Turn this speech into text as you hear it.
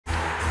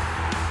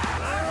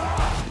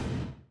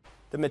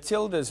The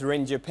Matildas are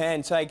in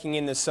Japan taking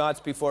in the sights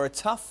before a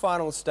tough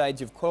final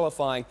stage of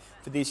qualifying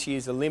for this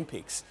year's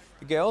Olympics.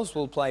 The girls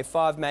will play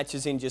 5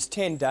 matches in just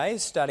 10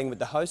 days, starting with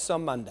the hosts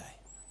on Monday.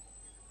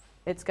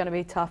 It's going to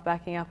be tough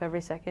backing up every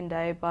second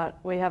day, but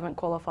we haven't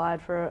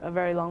qualified for a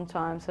very long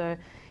time. So,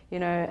 you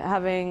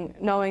know,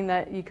 knowing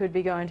that you could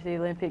be going to the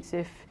Olympics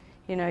if,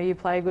 you know, you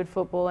play good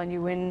football and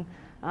you win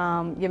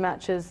your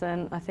matches,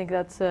 then I think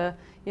that's a,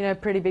 you know,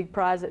 pretty big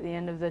prize at the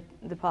end of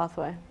the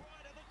pathway.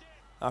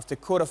 After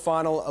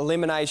quarter-final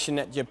elimination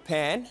at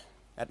Japan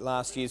at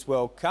last year's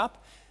World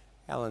Cup,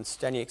 Alan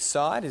Staniek's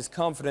side is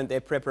confident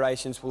their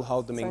preparations will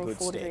hold them in good stead.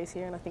 It's only 4 degrees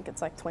here and I think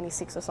it's like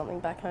 26 or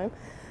something back home.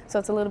 So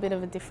it's a little bit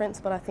of a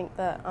difference, but I think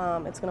that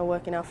it's going to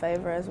work in our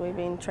favour as we've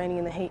been training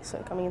in the heat. So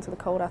coming into the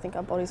cold, I think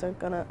our bodies are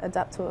going to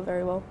adapt to it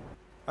very well.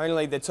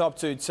 Only the top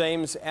 2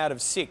 teams out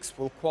of 6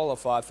 will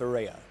qualify for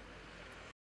Rio.